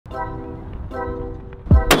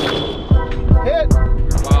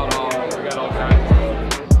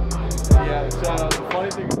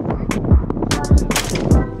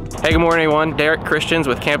Hey, good morning everyone. Derek Christians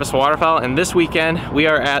with Campus Waterfowl, and this weekend we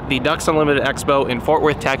are at the Ducks Unlimited Expo in Fort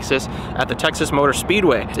Worth, Texas at the Texas Motor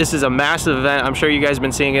Speedway. This is a massive event. I'm sure you guys have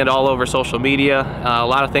been seeing it all over social media. A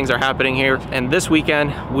lot of things are happening here, and this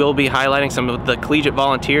weekend we'll be highlighting some of the collegiate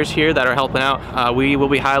volunteers here that are helping out. We will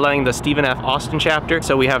be highlighting the Stephen F. Austin chapter.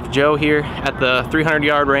 So we have Joe here at the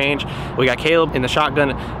 300-yard range. We got Caleb in the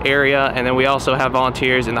shotgun area, and then we also have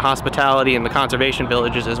volunteers in the hospitality and the conservation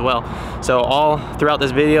villages as well. So all throughout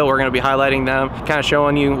this video we're going to be highlighting them, kind of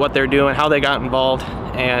showing you what they're doing, how they got involved,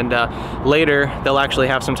 and later they'll actually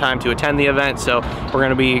have some time to attend the event. So we're going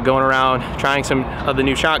to be going around trying some of the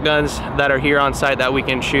new shotguns that are here on site that we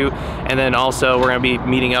can shoot, and then also we're going to be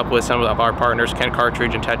meeting up with some of our partners, Ken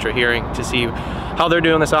Cartridge and Tetra Hearing, to see how they're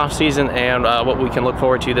doing this off season and what we can look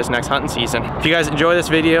forward to this next hunting season. If you guys enjoy this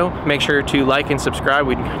video, make sure to like and subscribe.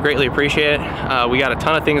 We'd greatly appreciate it. We got a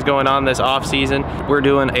ton of things going on this off season. We're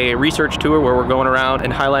doing a research tour where we're going around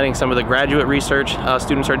and highlighting some of the graduate research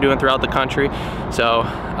students are doing throughout the country. So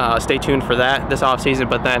stay tuned for that this off season.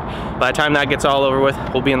 But then by the time that gets all over with,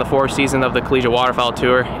 we'll be in the fourth season of the Collegiate Waterfowl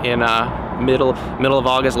Tour in middle of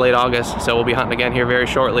August, late August. So we'll be hunting again here very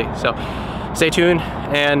shortly. So stay tuned,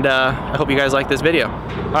 and I hope you guys like this video.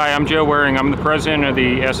 Hi, I'm Joe Waring. I'm the president of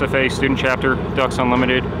the SFA student chapter, Ducks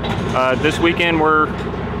Unlimited. This weekend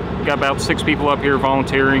got about 6 people up here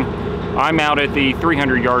volunteering. I'm out at the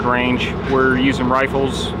 300-yard range. We're using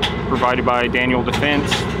rifles provided by Daniel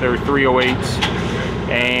Defense. They're 308s,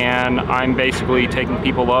 and I'm basically taking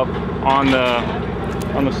people up on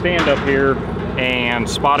the stand up here and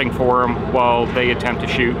spotting for them while they attempt to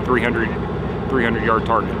shoot 300-yard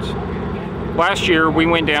targets. Last year, we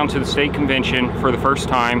went down to the state convention for the first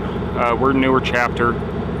time. We're a newer chapter,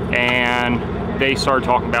 and they started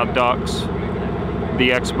talking about ducks, the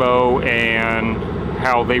expo, and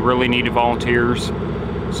how they really needed volunteers.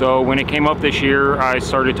 So when it came up this year, I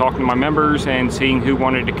started talking to my members and seeing who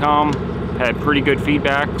wanted to come. Had pretty good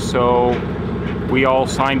feedback, so we all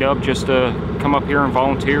signed up just to come up here and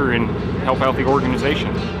volunteer and help out the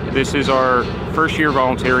organization. This is our first year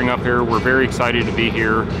volunteering up here. We're very excited to be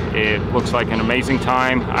here. It looks like an amazing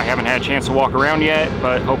time. I haven't had a chance to walk around yet,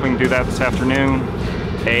 but hoping to do that this afternoon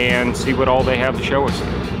and see what all they have to show us.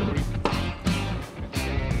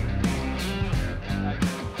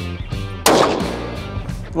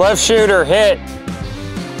 Left shooter, hit.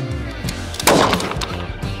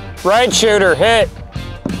 Right shooter, hit.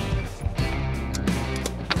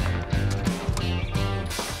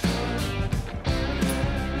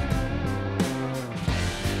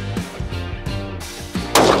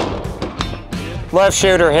 Left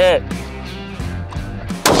shooter, hit.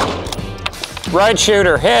 Right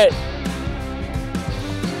shooter, hit.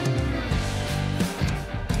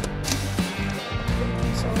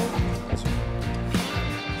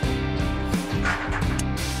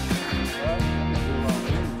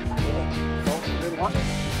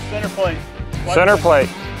 Center plate. Center plate.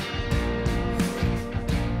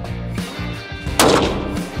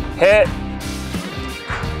 Hit.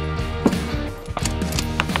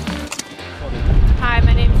 Hi,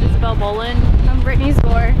 my name is Isabel Bolin. I'm Brittany's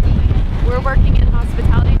Gore. We're working in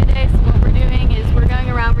hospitality today, so what we're doing is we're going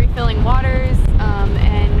around refilling waters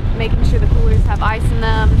and making sure the coolers have ice in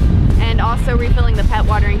them, and also refilling the pet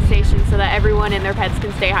watering station so that everyone and their pets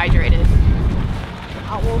can stay hydrated.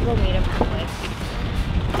 We'll go meet him quick.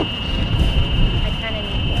 I kind of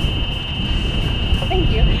need to. Thank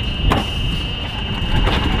you.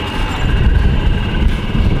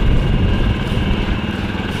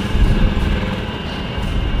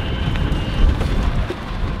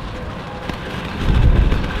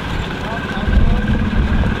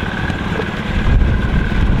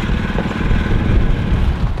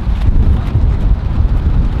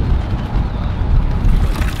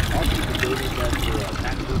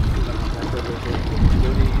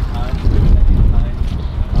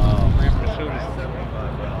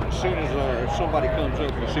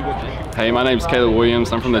 Hey, my name is Caleb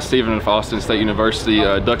Williams. I'm from the Stephen F. Austin State University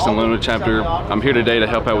Ducks Unlimited chapter. I'm here today to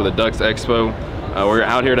help out with the Ducks Expo. We're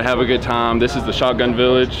out here to have a good time. This is the Shotgun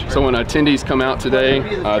Village. So when attendees come out today,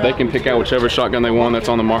 they can pick out whichever shotgun they want that's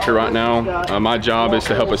on the market right now. My job is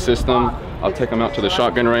to help assist them. I'll take them out to the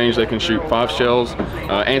shotgun range. They can shoot 5 shells,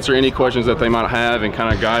 answer any questions that they might have, and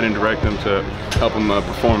kind of guide and direct them to help them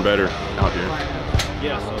perform better out here.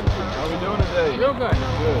 Yes. How are we doing today? Real good.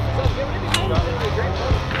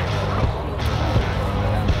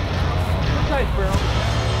 Nice, bro.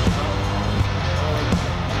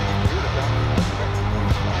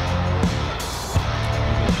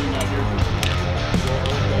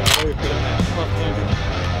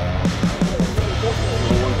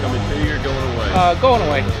 One coming to you or going away? Going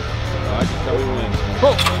away. All right, just tell me when.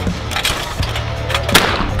 Cool.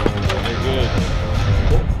 good.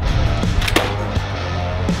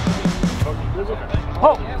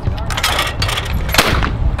 Oh.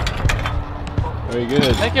 Very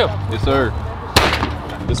good. Thank you. Yes, sir.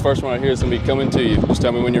 This first one right here is going to be coming to you. Just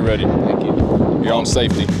tell me when you're ready. Thank you. You're on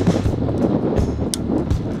safety.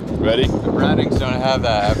 Ready? The Brownings don't have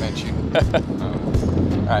that, haven't you?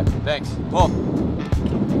 All right, thanks. Pull.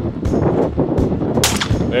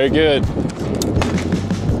 Very good.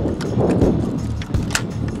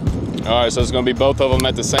 All right, so it's going to be both of them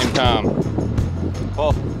at the same time.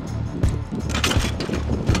 Pull.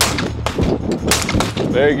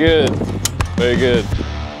 Very good. Very good.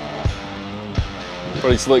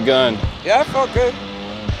 Pretty slick gun. Yeah, I felt good.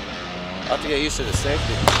 I'll have to get used to the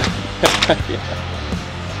safety. Yeah.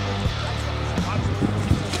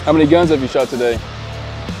 How many guns have you shot today?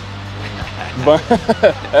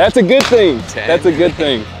 That's a good thing. 10. That's a good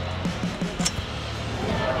thing.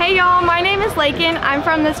 Hey y'all, my name is Lakin. I'm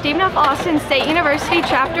from the Stephen F. Austin State University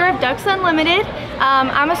chapter of Ducks Unlimited.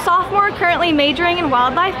 I'm a sophomore currently majoring in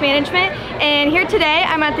wildlife management, and here today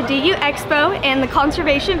I'm at the DU Expo and the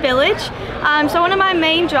Conservation Village. So one of my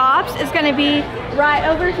main jobs is going to be right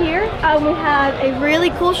over here. We have a really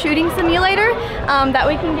cool shooting simulator that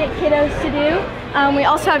we can get kiddos to do. We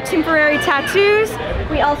also have temporary tattoos.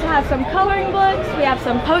 We also have some coloring books. We have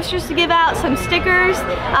some posters to give out, some stickers,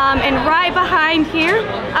 and right behind here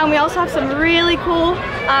we also have some really cool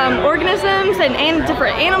organisms and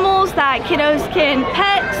different animals that kiddos can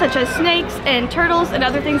pet, such as snakes and turtles and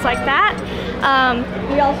other things like that.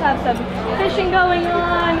 We also have some fishing going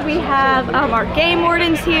on. We have our game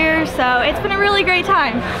wardens here, so it's been a really great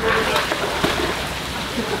time.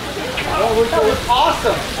 That was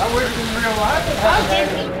awesome. I worked in real life.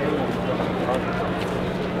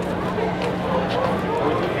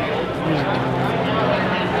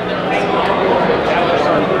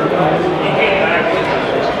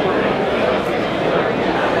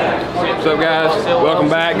 What's up, guys? Welcome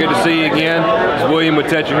back. Good to see you again. It's William with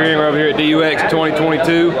Tetcher Hearing. We're over here at DUX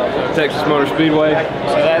 2022, Texas Motor Speedway.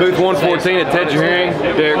 Booth 114 at Tetcher Hearing.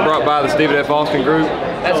 Derek brought by the Stephen F. Austin group.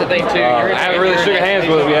 That's the thing too. I haven't really shook hands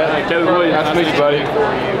with him yet. Nice to meet you, buddy.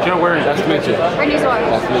 Joe Waring. Nice to meet you. Brittany's wife.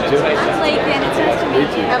 Nice to meet you. Lakin, it's nice to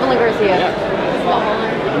meet you. Evelyn Garcia.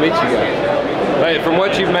 Good to meet you guys. Hey, from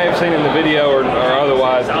what you may have seen in the video or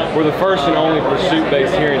otherwise, we're the first and only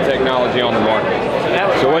pursuit-based hearing technology on the market.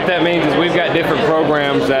 So what that means is we've got different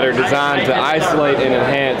programs that are designed to isolate and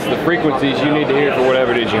enhance the frequencies you need to hear for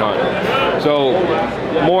whatever it is you hunt. So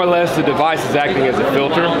more or less the device is acting as a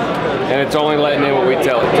filter, and it's only letting in what we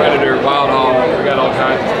tell it. Predator, wild hog, we got all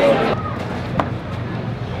kinds of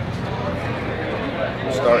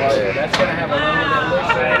stuff. Start there. That's gonna have a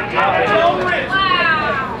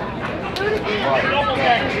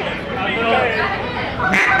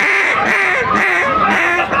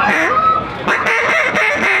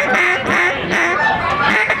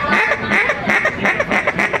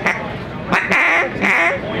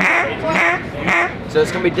So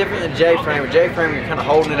it's going to be different than J-frame. With J-frame, you're kind of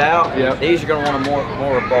holding it out. Yep. These, you're going to want a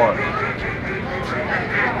more bar.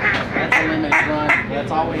 That's a limit run. That's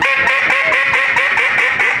always.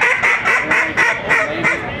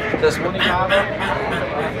 This one.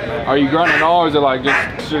 Are you grunting all, or is it like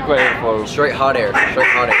just strictly airflow? Straight hot air. Straight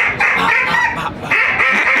hot air.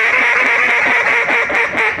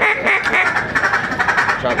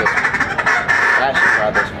 Try this one. Actually,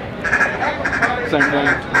 try this one. Same thing?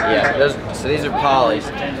 Yeah. So these are polys.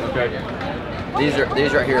 Okay. These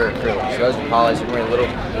right here are acrylic. So those are polys. So we're going a little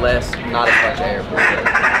less, not as much air.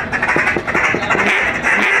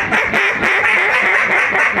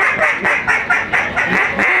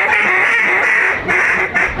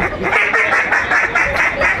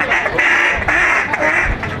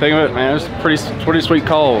 Think of it, man. It's pretty sweet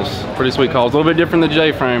calls. Pretty sweet calls. A little bit different than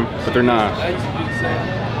J-frame, but they're nice.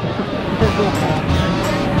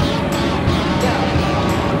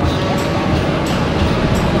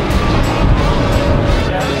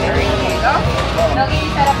 They'll get you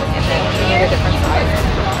set up with your thing here. Different sizes.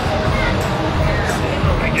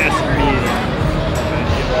 I guess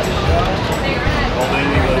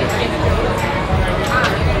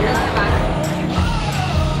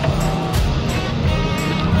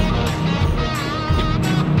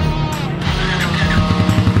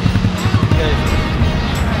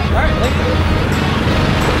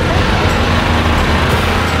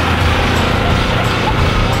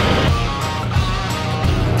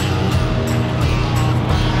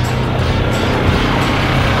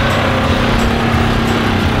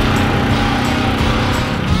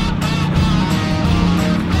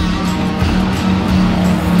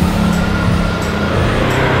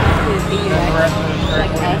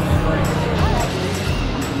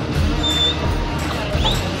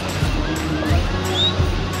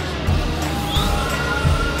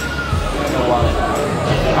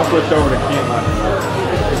switched over to Keeneland.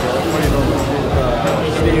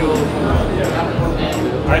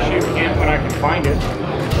 I shoot Kent when I can find it.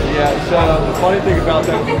 Yeah, so the funny thing about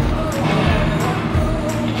that.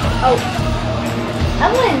 Oh.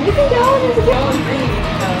 Evelyn, you can go. There's a good one.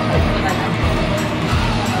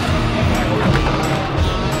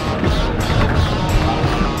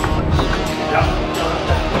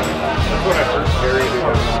 That's what I first carried.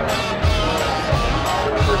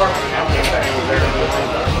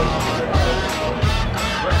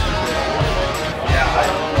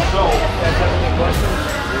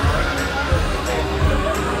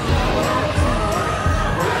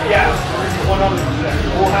 Yes,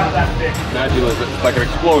 100%. We'll have that fixed. Imagine like an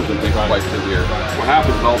explosion takes place in here. What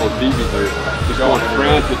happens is all those BBs are just going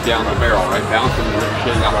frantic down the barrel, right? Bouncing and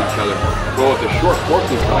ricocheting off each other. Well, with the short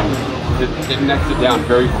forking gun, it necks it down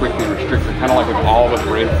very quickly and restricts it, kind of like if all of us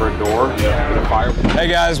were in for a door with a fire.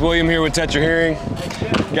 Hey guys, William here with Tetra Hearing.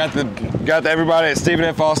 Got everybody at Stephen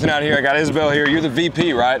F. Austin out here. I got Isabel here. You're the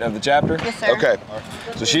VP, right, of the chapter? Yes, sir. Okay.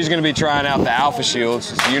 So she's going to be trying out the Alpha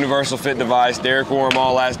Shields. It's a universal fit device. Derek wore them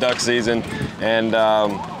all last duck season, and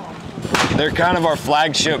they're kind of our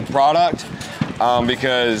flagship product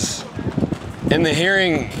because in the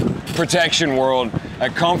hearing protection world, a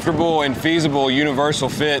comfortable and feasible universal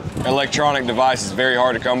fit electronic device is very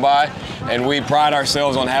hard to come by, and we pride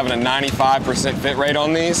ourselves on having a 95% fit rate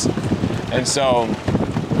on these. And so,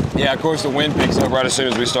 yeah, of course the wind picks up right as soon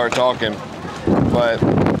as we start talking. But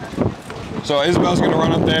so Isabel's gonna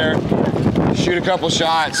run up there, shoot a couple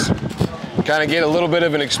shots, kind of get a little bit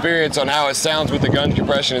of an experience on how it sounds with the gun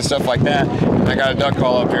compression and stuff like that. And I got a duck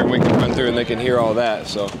call up here and we can run through and they can hear all that.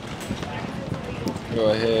 So go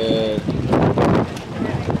ahead.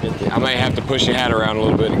 I may have to push your hat around a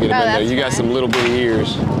little bit to get them in there. You got some little bitty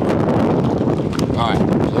ears. All right,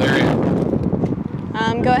 so there you go.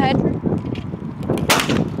 Go ahead.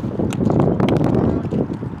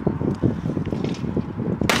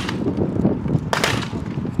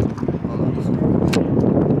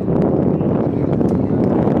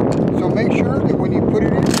 So make sure that when you put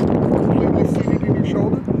it in, it's completely seated in your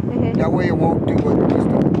shoulder. Mm-hmm. That way it won't do what you just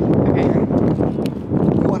did. Okay.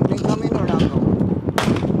 You want me coming or not going?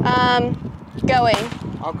 Going.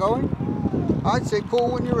 Outgoing? I'd say pull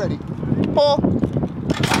when you're ready. Pull.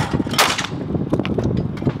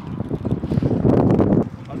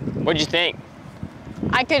 What'd you think?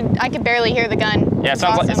 I could barely hear the gun. Yeah, it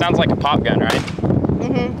sounds like a pop gun, right?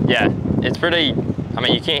 Mm-hmm. Yeah, it's pretty. I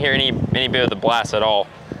mean, you can't hear any bit of the blast at all,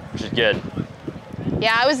 which is good.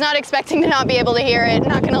 Yeah, I was not expecting to not be able to hear it.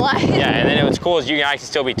 Not gonna lie. Yeah, and then what's cool is you guys can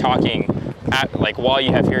still be talking while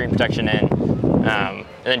you have hearing protection in. And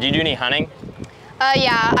then, do you do any hunting?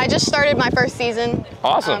 Yeah, I just started my first season.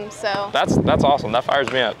 Awesome. So that's awesome. That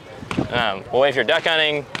fires me up. Well, if you're duck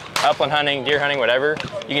hunting, upland hunting, deer hunting, whatever,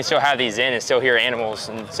 you can still have these in and still hear animals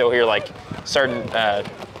and still hear like certain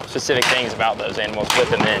specific things about those animals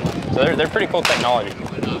with them in. So they're pretty cool technology.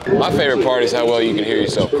 My favorite part is how well you can hear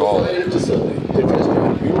yourself calling.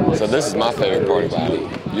 So this is my favorite part about it.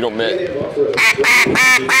 You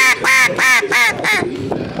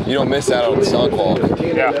don't miss out on the sound quality.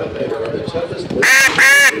 Yeah.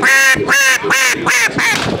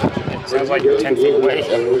 It sounds like you're 10 feet away.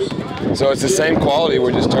 Yeah. So it's the same quality,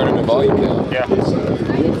 we're just turning the volume down. Yeah.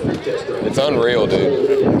 It's unreal,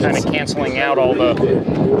 dude. Kind of canceling out all the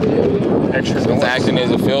extra noise. It's acting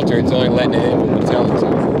as a filter, it's only letting it in when we tell it to.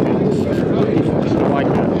 I like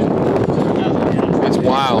that. It's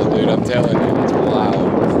wild, dude, I'm telling you, it's wild.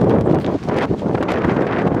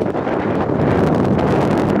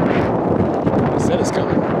 I said it's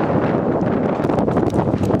coming.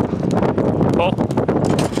 Pull.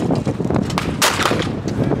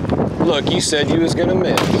 Look, you said you was gonna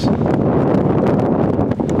miss.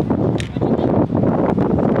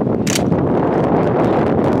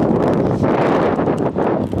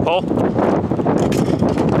 Pull.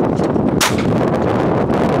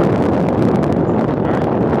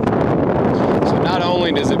 So not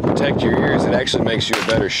only does it protect your ears, it actually makes you a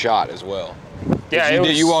better shot as well. Yeah,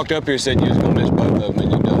 you walked up here and said you was gonna miss both of them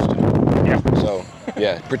and you dosed them. Yeah. So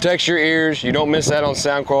yeah, protects your ears, you don't miss out on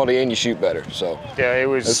sound quality, and you shoot better. So yeah,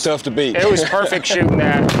 it's tough to beat. It was perfect shooting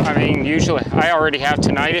that. I mean, usually I already have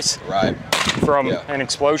tinnitus from an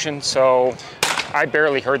explosion, so I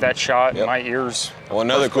barely heard that shot. Yep. My ears. Well,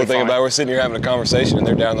 another cool thing about it, we're sitting here having a conversation and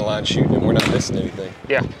they're down the line shooting and we're not missing anything.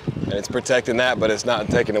 Yeah. And it's protecting that, but it's not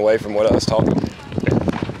taking away from what I was talking.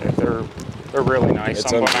 They're really nice.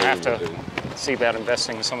 It's I'm going to have to see about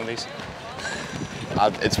investing in some of these.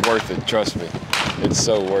 It's worth it, trust me. It's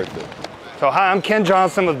so worth it. So hi, I'm Ken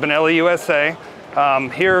Johnson with Benelli USA.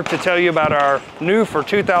 Here to tell you about our new for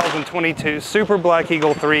 2022 Super Black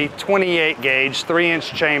Eagle 3 28 gauge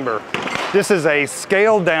 3-inch chamber. This is a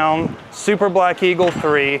scaled down Super Black Eagle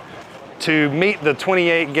 3 to meet the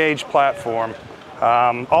 28 gauge platform.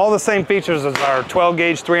 All the same features as our 12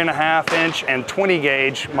 gauge 3.5 inch and 20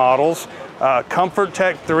 gauge models. Comfort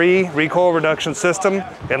Tech 3 recoil reduction system,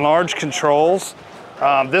 enlarged controls.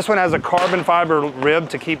 This one has a carbon fiber rib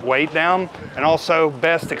to keep weight down, and also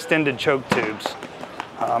best extended choke tubes.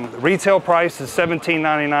 Retail price is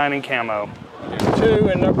 $17.99 in camo. 2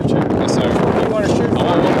 and number 2. Yes, sir. What do you want to shoot? I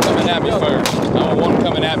want one coming at me first. I want one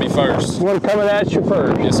coming at me first. One coming at you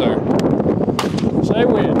first. Yes, sir. Say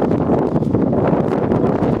when.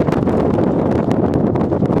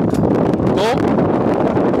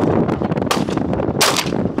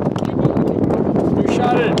 You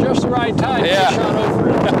shot it at just the right time. Yeah. You shot over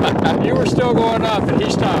it. You were still going up and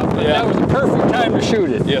he stopped. But that was the perfect time to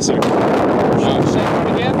shoot it. Yes, sir. Shoot the same one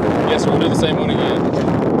again? Yes, sir. We'll do the same one again.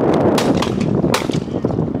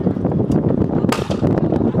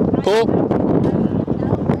 Pull.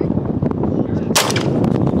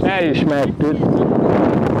 Now you smacked it.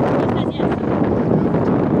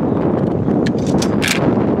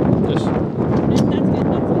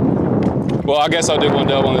 Well, I guess I'll do one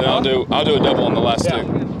double and then I'll do a double on the last two.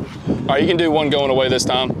 All right, you can do one going away this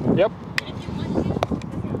time. Yep.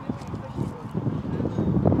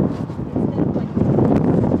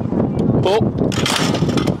 Pull.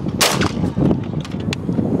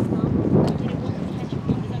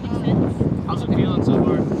 How's it feeling so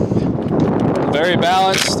far? Very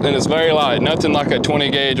balanced and it's very light. Nothing like a 20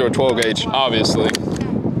 gauge or a 12 gauge, obviously.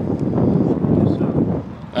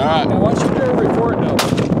 All right. Now, once you do a report double.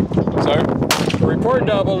 Sir? The report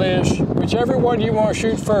double is whichever one you want to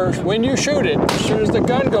shoot first. When you shoot it, as soon as the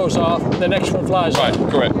gun goes off, the next one flies Right, out.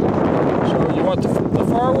 correct. So you want the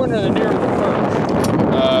far one or the near one first?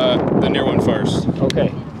 The near one first.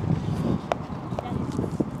 Okay.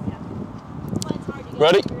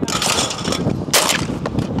 Ready?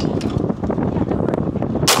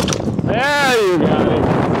 There you got it.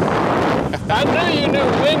 I knew you knew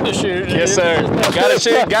when to shoot. Yes, sir. Gotta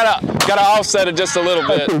shoot, gotta offset it just a little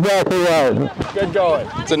bit. That's exactly right. Good going.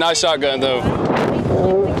 It's a nice shotgun though.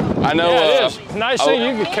 I know. Yeah, it is. Nice thing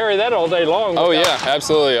you can carry that all day long. Oh yeah,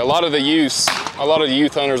 absolutely. A lot of the youth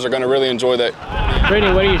hunters are gonna really enjoy that.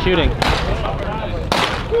 Brittany, what are you shooting?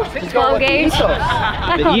 12 gauge.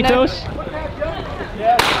 The Ethos?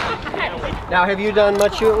 Now, have you done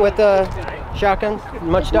much shooting with shotguns?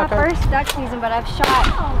 Much duck hunting? First duck season, but I've shot.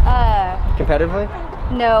 Competitively?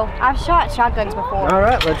 No, I've shot shotguns before. All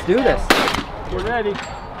right, let's do this. Get ready.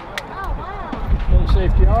 Any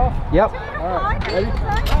safety off? Yep. All right, ready?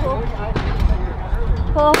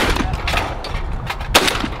 Pull.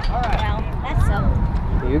 That's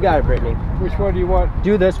so. You got it, Brittany. Which one do you want?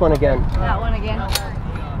 Do this one again. That one again.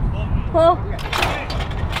 Pull.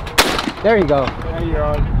 There you go. Now you're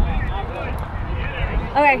on.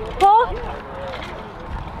 Okay, pull.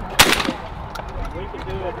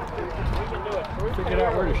 Figured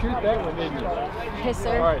out where to shoot that one, didn't you? Yes,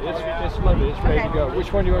 sir. All right, it's loaded. It's ready to go.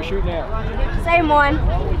 Which one do you want to shoot now? Same one.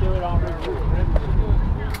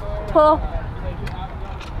 Pull.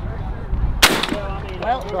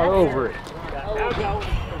 Well, Try over it.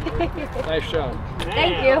 Nice shot.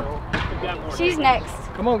 Thank you. She's next.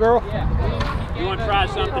 Come on, girl. You want to try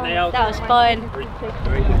something else? That was fun. All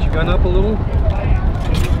right, get your gun up a little.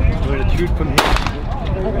 We're going to shoot from here.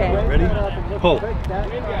 Okay. Ready? Pull.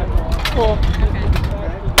 Pull.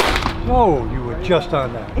 Oh, you were just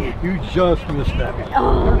on that. You just missed that.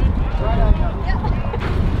 Oh.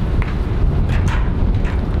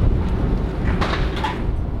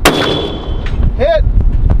 Hit!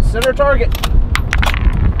 Center target.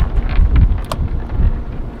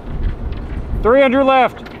 300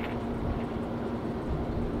 left.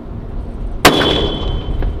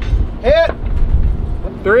 Hit!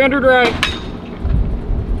 300 right.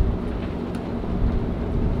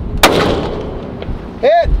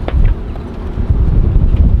 Hit!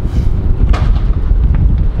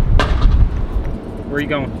 Where are you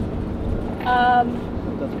going?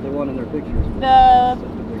 That's what they want in their pictures. The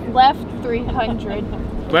left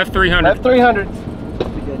 300. Left 300. Left 300.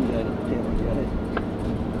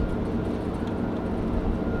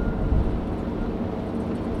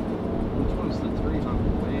 Which one's the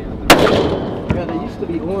 300? Yeah, they used to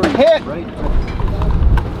be orange, Hit! right?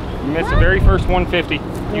 You missed the very first 150.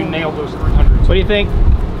 You nailed those 300s. What do you think?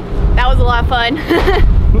 That was a lot of fun.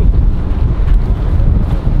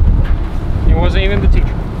 It wasn't even the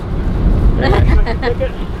teacher.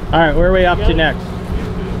 All right, where are we up to next?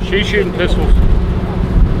 She's shooting pistols.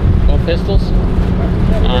 Oh, pistols?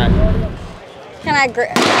 All right. I like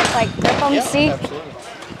grip them to see? Absolutely.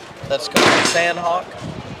 That's called a Sandhawk.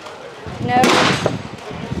 No.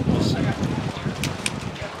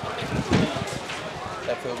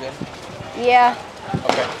 That feel good? Yeah.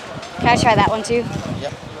 Okay. Can I try that one too?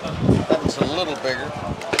 Yep. That one's a little bigger.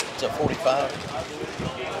 It's a 45.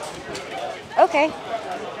 Okay.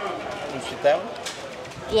 You shoot that one?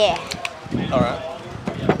 Yeah. All right.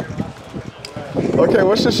 Okay,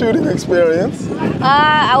 what's your shooting experience?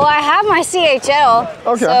 Well, I have my CHL.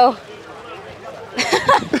 Okay. So,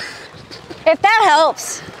 if that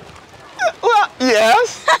helps. Well,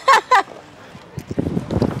 yes.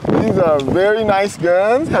 These are very nice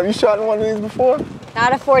guns. Have you shot in one of these before?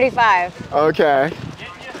 Not a 45. Okay.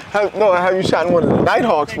 Have you shot in one of the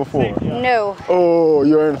Nighthawks before? No. Oh,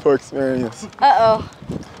 you're in for experience. Uh-oh.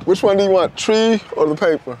 Which one do you want, tree or the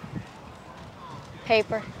paper?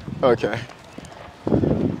 Paper. Okay.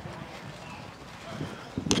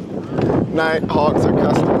 Nighthawks are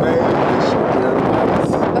custom made. They shoot very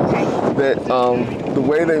nice. Okay. The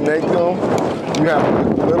way they make them, you have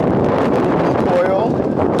a little recoil.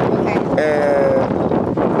 Okay. And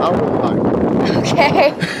I really like it. Okay.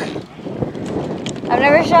 I've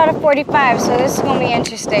never shot a 45, so this is going to be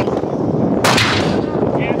interesting.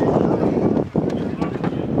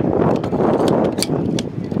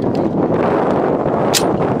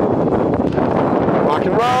 Rock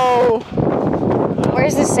and roll.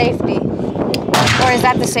 Where's the safety? Or is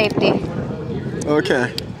that the safety?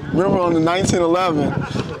 Okay. Remember on the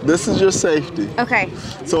 1911, this is your safety. Okay.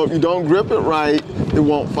 So if you don't grip it right, it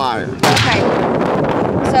won't fire. Okay.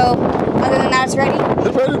 So, other than that, it's ready?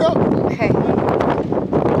 It's ready to go. Okay.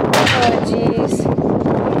 Oh, jeez.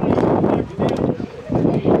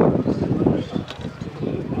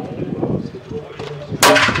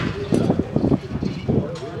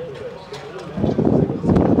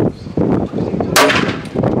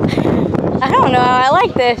 I don't know, I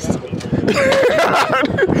like this.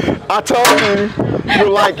 I told you, you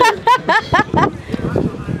like it.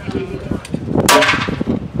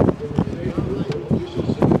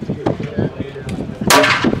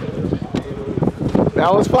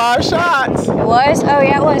 That was 5 shots. It was? Oh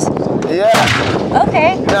yeah, it was. Yeah.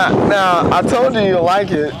 Okay. Now I told you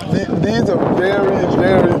like it. These are very,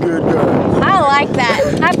 very good guns. I like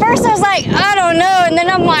that. At first I was like, I don't know, and then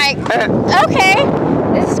I'm like, okay,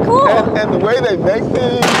 this is cool. And the way they make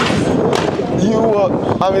things, you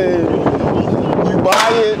buy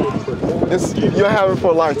it, you'll have it for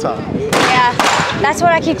a lifetime. Yeah, that's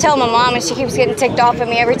what I keep telling my mom, and she keeps getting ticked off at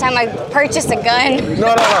me every time I purchase a gun.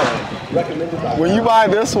 No. When you buy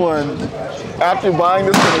this one, after buying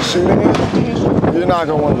this one and shooting it, you're not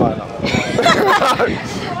gonna want to buy another.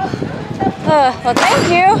 Well, thank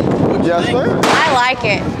you. Yes, ma'am. I like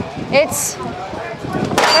it. It's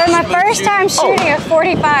for my first time shooting a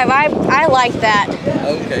 45. I like that.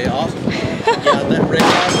 Okay, awesome. Yeah, that red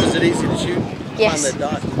dot, was it easy to shoot? Yes. Find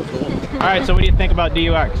that dot. Cool. All right, so what do you think about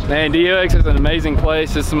DUX? Man, DUX is an amazing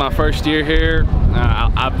place. This is my first year here.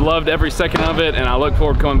 I've loved every second of it, and I look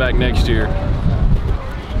forward to coming back next year.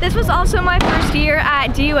 This was also my first year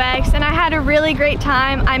at DUX, and I had a really great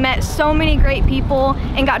time. I met so many great people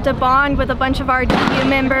and got to bond with a bunch of our DU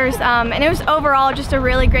members, and it was overall just a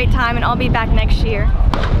really great time, and I'll be back next year.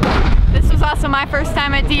 This was also my first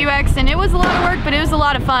time at DUX, and it was a lot of work, but it was a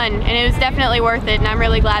lot of fun, and it was definitely worth it, and I'm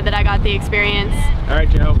really glad that I got the experience. All right,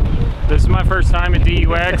 Joe. This is my first time at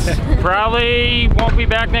DUX. Probably won't be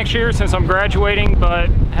back next year since I'm graduating, but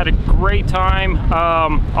had a great time.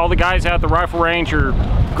 All the guys out at the rifle range are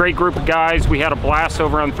a great group of guys. We had a blast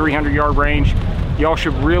over on the 300-yard range. Y'all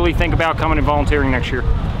should really think about coming and volunteering next year.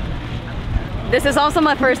 This is also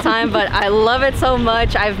my first time, but I love it so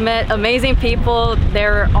much. I've met amazing people.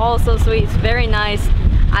 They're all so sweet, it's very nice.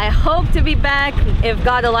 I hope to be back if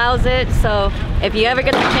God allows it, so if you ever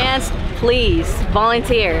get the chance, please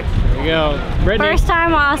volunteer. There you go. Brittany. First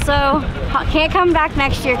time also. Can't come back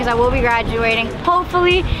next year because I will be graduating,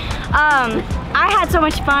 hopefully. I had so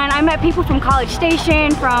much fun. I met people from College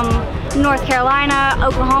Station, from North Carolina,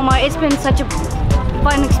 Oklahoma. It's been such a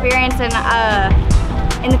fun experience, and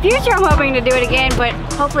in the future I'm hoping to do it again, but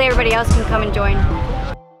hopefully everybody else can come and join.